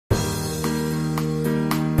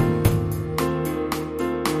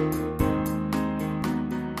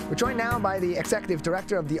Joined now by the Executive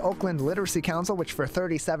Director of the Oakland Literacy Council, which for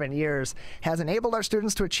 37 years has enabled our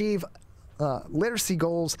students to achieve literacy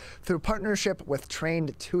goals through partnership with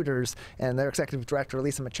trained tutors. And their Executive Director,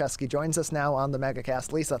 Lisa Machesky, joins us now on the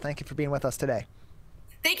MegaCast. Lisa, thank you for being with us today.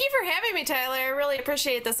 Thank you for having me, Tyler. I really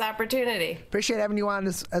appreciate this opportunity. Appreciate having you on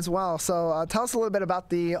as well. So tell us a little bit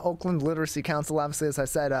about the Oakland Literacy Council. Obviously, as I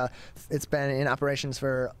said, it's been in operations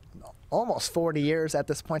for almost 40 years at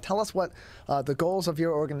this point. Tell us what the goals of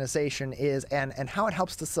your organization is and how it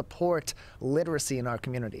helps to support literacy in our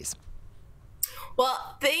communities.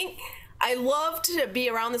 Well, I love to be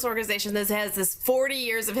around this organization that has this 40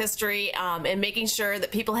 years of history and making sure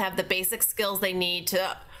that people have the basic skills they need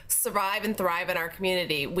to survive and thrive in our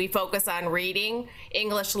community. We focus on reading,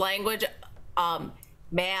 English language,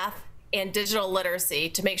 math, and digital literacy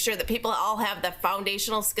to make sure that people all have the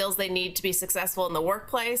foundational skills they need to be successful in the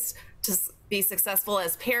workplace, to be successful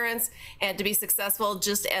as parents, and to be successful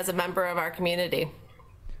just as a member of our community.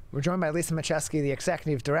 We're joined by Lisa Machesky, the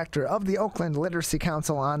Executive Director of the Oakland Literacy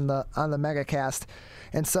Council on the MegaCast.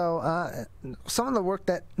 And so some of the work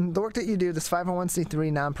that you do, this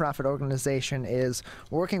 501c3 nonprofit organization, is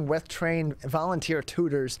working with trained volunteer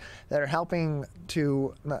tutors that are helping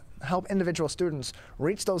to help individual students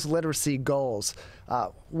reach those literacy goals.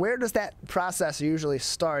 Where does that process usually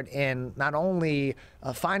start in not only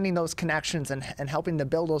finding those connections and helping to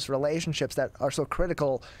build those relationships that are so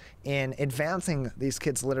critical in advancing these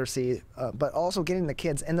kids' literacy, but also getting the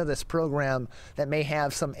kids into this program that may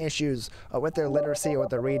have some issues with their literacy or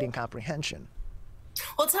with their reading comprehension?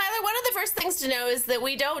 Well, Tyler, one of the first things to know is that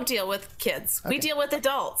we don't deal with kids. Okay. We deal with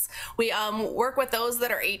adults. We work with those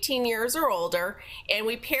that are 18 years or older, and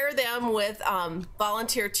we pair them with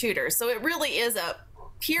volunteer tutors. So it really is a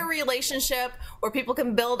peer relationship where people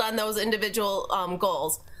can build on those individual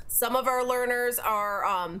goals. Some of our learners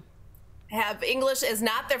have English as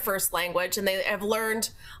not their first language, and they have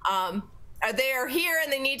learned they are here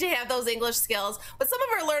and they need to have those English skills. But some of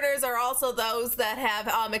our learners are also those that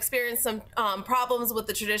have experienced some problems with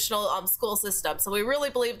the traditional school system. So we really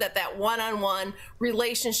believe that that one-on-one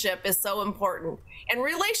relationship is so important. And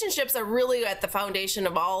relationships are really at the foundation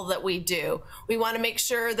of all that we do. We want to make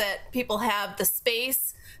sure that people have the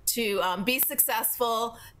space to be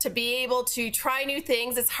successful, to be able to try new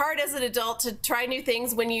things. It's hard as an adult to try new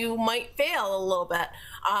things when you might fail a little bit.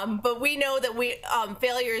 But we know that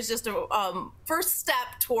failure is just a first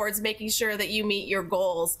step towards making sure that you meet your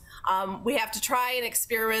goals. We have to try and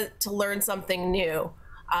experiment to learn something new.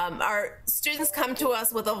 Our students come to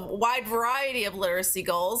us with a wide variety of literacy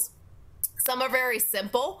goals. Some are very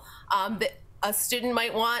simple. A student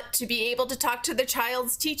might want to be able to talk to their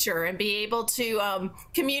child's teacher and be able to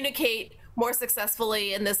communicate more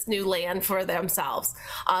successfully in this new land for themselves.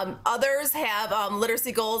 Others have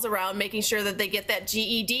literacy goals around making sure that they get that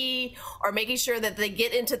GED or making sure that they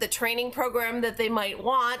get into the training program that they might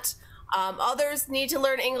want. Others need to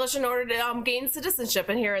learn English in order to gain citizenship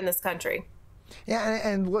here in this country. Yeah,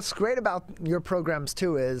 and what's great about your programs,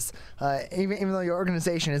 too, is even though your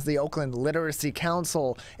organization is the Oakland Literacy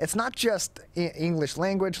Council, it's not just English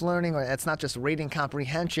language learning, or it's not just reading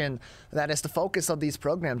comprehension that is the focus of these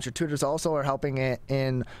programs. Your tutors also are helping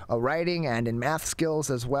in writing and in math skills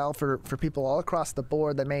as well for people all across the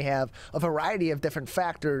board that may have a variety of different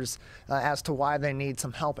factors as to why they need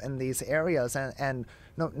some help in these areas. And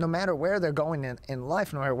no matter where they're going in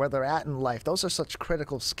life, no matter where they're at in life, those are such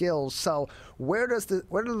critical skills. So where does this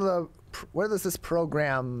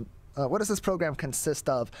program consist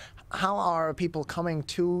of? How are people coming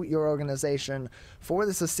to your organization for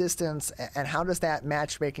this assistance, and how does that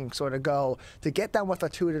matchmaking sort of go to get them with a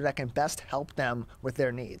tutor that can best help them with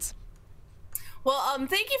their needs? Well,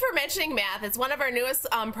 thank you for mentioning math. It's one of our newest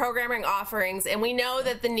programming offerings, and we know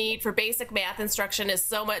that the need for basic math instruction is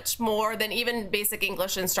so much more than even basic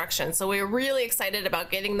English instruction. So we're really excited about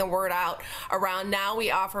getting the word out around now we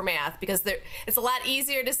offer math, because it's a lot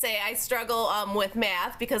easier to say I struggle with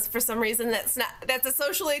math, because for some reason that's a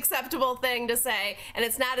socially acceptable thing to say, and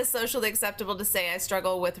it's not as socially acceptable to say I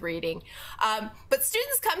struggle with reading. But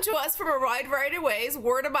students come to us from a wide variety of ways.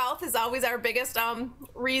 Word of mouth is always our biggest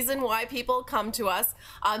reason why people come to us.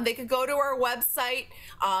 They could go to our website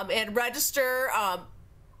and register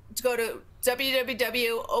to go to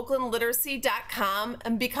www.oaklandliteracy.com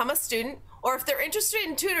and become a student. Or if they're interested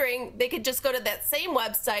in tutoring, they could just go to that same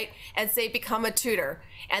website and say become a tutor.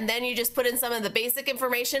 And then you just put in some of the basic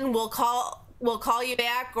information. We'll call you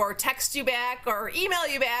back or text you back or email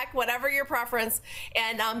you back, whatever your preference,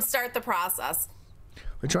 and start the process.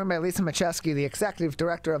 We're joined by Lisa Machesky, the Executive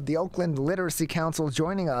Director of the Oakland Literacy Council,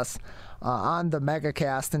 joining us on the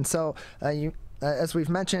MegaCast. And so as we've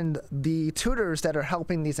mentioned, the tutors that are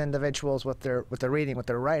helping these individuals with their reading, with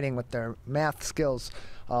their writing, with their math skills,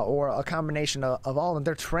 or a combination of all of them,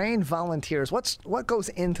 they're trained volunteers. What goes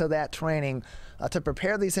into that training to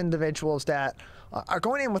prepare these individuals that are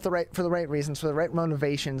going in with for the right reasons, for the right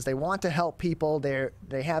motivations? They want to help people.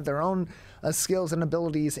 They have their own skills and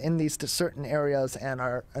abilities in these certain areas, and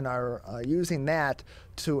are using that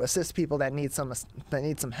to assist people that need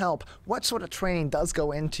some help. What sort of training does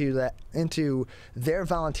go into their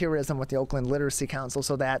volunteerism with the Oakland Literacy Council,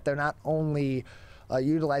 so that they're not only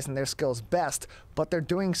utilizing their skills best, but they're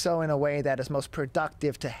doing so in a way that is most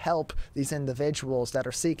productive to help these individuals that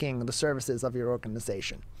are seeking the services of your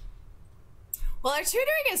organization? Well, our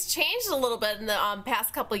tutoring has changed a little bit in the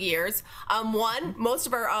past couple of years. Most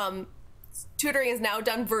of our tutoring is now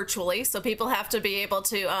done virtually, so people have to be able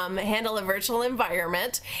to handle a virtual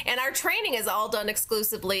environment, and our training is all done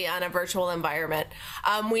exclusively on a virtual environment.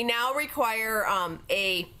 We now require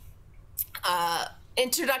a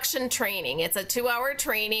introduction training. It's a 2-hour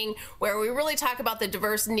training where we really talk about the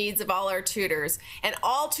diverse needs of all our tutors, and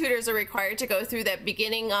all tutors are required to go through that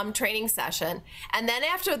beginning training session. And then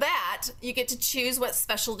after that, you get to choose what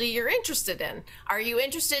specialty you're interested in. Are you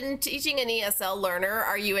interested in teaching an ESL learner?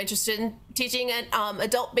 Are you interested in teaching an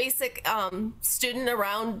adult basic student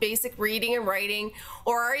around basic reading and writing?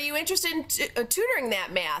 Or are you interested in tutoring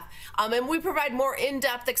that math? And we provide more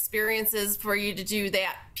in-depth experiences for you to do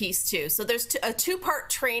that piece too. So there's a 2-part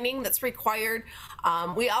training that's required.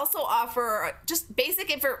 We also offer just basic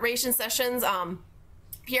information sessions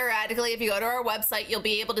periodically. If you go to our website, you'll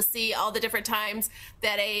be able to see all the different times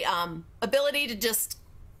that ability to just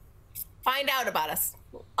find out about us.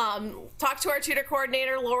 Talk to our tutor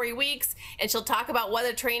coordinator, Lori Weeks, and she'll talk about what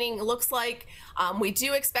the training looks like. We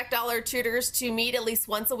do expect all our tutors to meet at least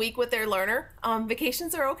once a week with their learner.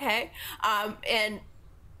 Vacations are okay. And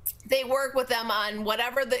they work with them on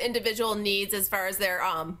whatever the individual needs as far as their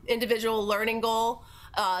individual learning goal.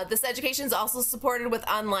 This education is also supported with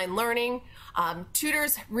online learning.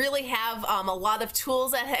 Tutors really have a lot of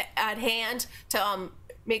tools at hand to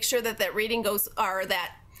make sure that that reading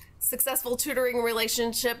that successful tutoring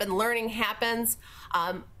relationship and learning happens.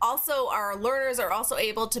 Also, our learners are also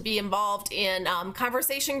able to be involved in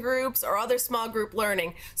conversation groups or other small group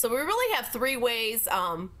learning. So we really have 3 ways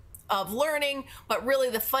of learning, but really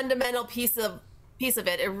the fundamental piece of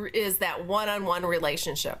it is that one-on-one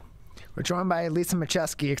relationship. We're joined by Lisa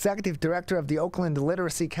Machesky, Executive Director of the Oakland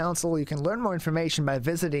Literacy Council. You can learn more information by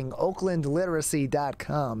visiting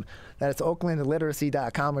oaklandliteracy.com. That's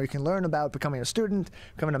oaklandliteracy.com, where you can learn about becoming a student,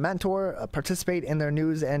 becoming a mentor, participate in their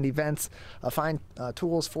news and events, find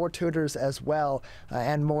tools for tutors as well,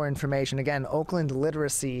 and more information. Again,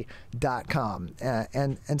 oaklandliteracy.com.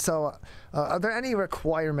 And so are there any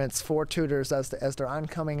requirements for tutors as they're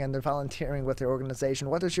oncoming and they're volunteering with their organization?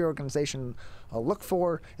 What does your organization look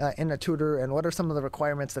for in a tutor, and what are some of the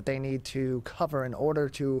requirements that they need to cover in order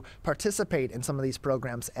to participate in some of these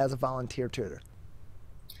programs as a volunteer tutor?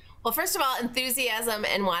 Well, first of all, enthusiasm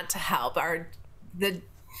and want to help are the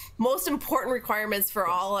most important requirements for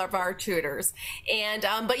all of our tutors. And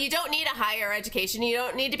but you don't need a higher education. You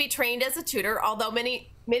don't need to be trained as a tutor, although many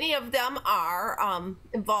of them are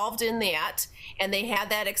involved in that and they have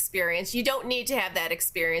that experience. You don't need to have that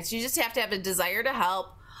experience. You just have to have a desire to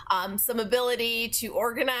help, some ability to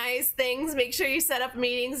organize things, make sure you set up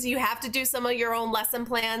meetings. You have to do some of your own lesson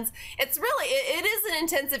plans. It is an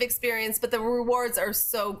intensive experience, but the rewards are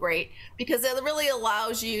so great because it really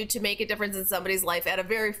allows you to make a difference in somebody's life at a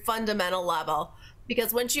very fundamental level.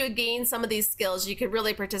 Because once you gain some of these skills, you can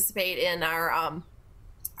really participate in our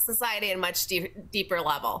society at a much deeper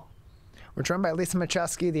level. We're joined by Lisa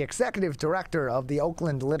Machesky, the Executive Director of the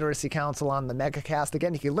Oakland Literacy Council, on the MegaCast.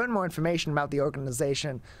 Again, you can learn more information about the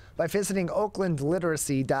organization by visiting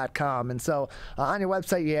oaklandliteracy.com. And so on your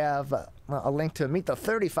website, you have a link to meet the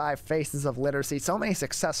 35 faces of literacy. So many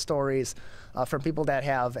success stories from people that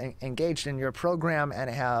have engaged in your program and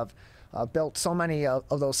have built so many of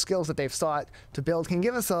those skills that they've sought to build. Can you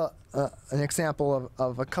give us an example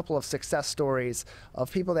of a couple of success stories of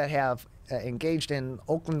people that have engaged in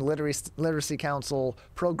Oakland Literacy Council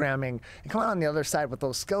programming and come out on the other side with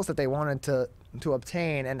those skills that they wanted to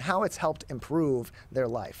obtain, and how it's helped improve their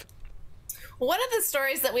life? One of the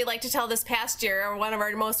stories that we like to tell this past year, or one of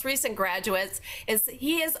our most recent graduates, is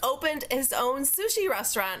he has opened his own sushi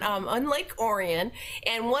restaurant on Lake Orion.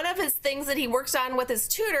 And one of his things that he worked on with his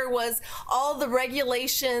tutor was all the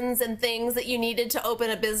regulations and things that you needed to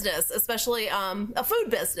open a business, especially a food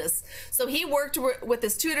business. So he worked with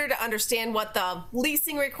his tutor to understand what the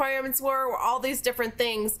leasing requirements were, all these different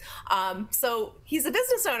things. So he's a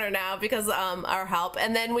business owner now because our help.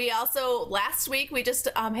 And then we also, last week, we just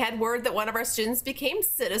had word that one of our students became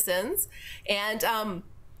citizens. And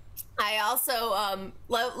I also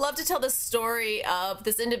love to tell the story of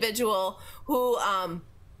this individual who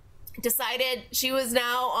decided she was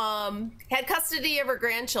now had custody of her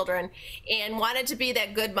grandchildren and wanted to be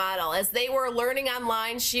that good model. As they were learning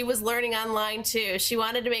online, she was learning online too. She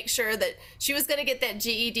wanted to make sure that she was going to get that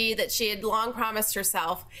GED that she had long promised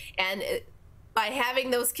herself. And by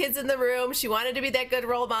having those kids in the room, she wanted to be that good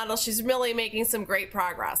role model. She's really making some great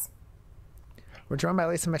progress. We're joined by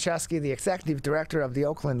Lisa Machesky, the Executive Director of the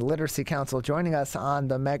Oakland Literacy Council, joining us on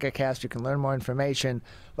the MegaCast. You can learn more information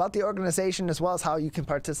about the organization as well as how you can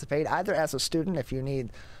participate, either as a student if you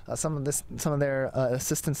need some of their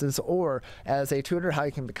assistances, or as a tutor, how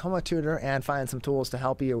you can become a tutor and find some tools to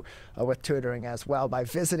help you with tutoring as well by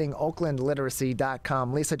visiting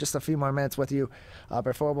oaklandliteracy.com. Lisa, just a few more minutes with you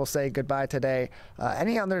before we'll say goodbye today.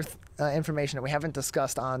 Any other information that we haven't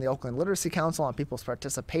discussed on the Oakland Literacy Council, on people's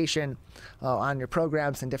participation, on your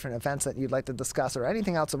programs and different events that you'd like to discuss, or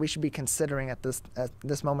anything else that we should be considering at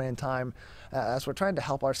this moment in time as we're trying to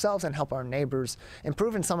help ourselves and help our neighbors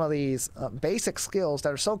improve in some of these basic skills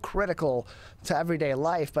that are so critical to everyday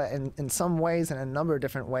life, but in some ways, in a number of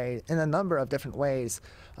different ways,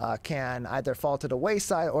 can either fall to the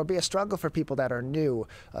wayside or be a struggle for people that are new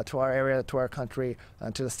to our area, to our country,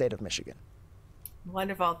 to the state of Michigan.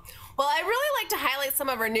 Wonderful. Well, I really like to highlight some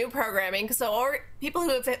of our new programming, so people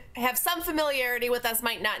who have some familiarity with us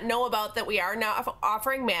might not know about that we are now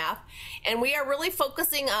offering math, and we are really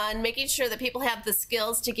focusing on making sure that people have the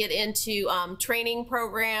skills to get into training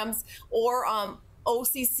programs or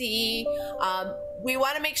OCC. We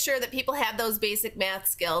want to make sure that people have those basic math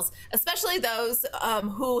skills, especially those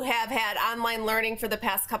who have had online learning for the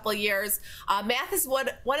past couple of years. Math is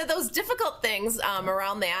one of those difficult things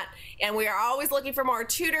around that, and we are always looking for more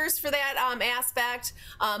tutors for that aspect.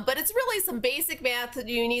 But it's really some basic math that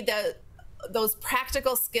you need, those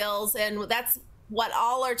practical skills, and that's what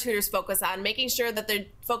all our tutors focus on, making sure that they're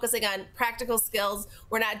focusing on practical skills.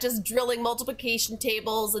 We're not just drilling multiplication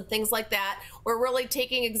tables and things like that. We're really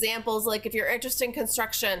taking examples, like if you're interested in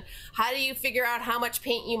construction, how do you figure out how much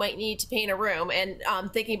paint you might need to paint a room, and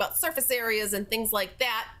thinking about surface areas and things like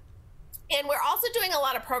that. And we're also doing a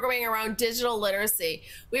lot of programming around digital literacy.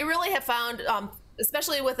 We really have found,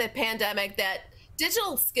 especially with the pandemic, that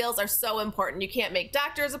digital skills are so important. You can't make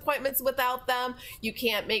doctor's appointments without them. You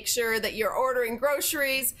can't make sure that you're ordering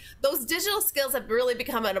groceries. Those digital skills have really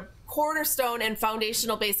become a cornerstone and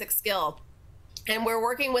foundational basic skill. And we're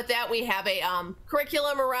working with that. We have a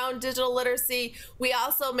curriculum around digital literacy. We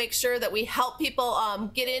also make sure that we help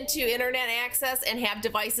people get into internet access and have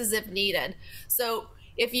devices if needed. So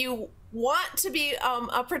if you want to be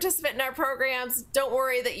a participant in our programs, don't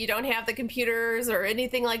worry that you don't have the computers or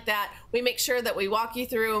anything like that. We make sure that we walk you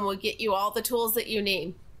through and we'll get you all the tools that you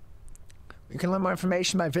need. You can learn more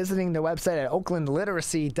information by visiting the website at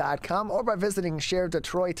oaklandliteracy.com or by visiting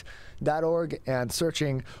sharedetroit.org and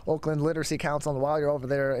searching Oakland Literacy Council. And while you're over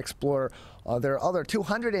there, explore there are other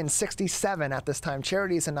 267 at this time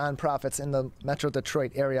charities and nonprofits in the Metro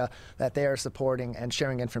Detroit area that they are supporting and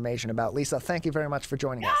sharing information about. Lisa, thank you very much for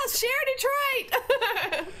joining us. Yes, Share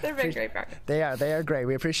Detroit! They've been great. They are great.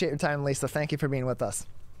 We appreciate your time, Lisa. Thank you for being with us.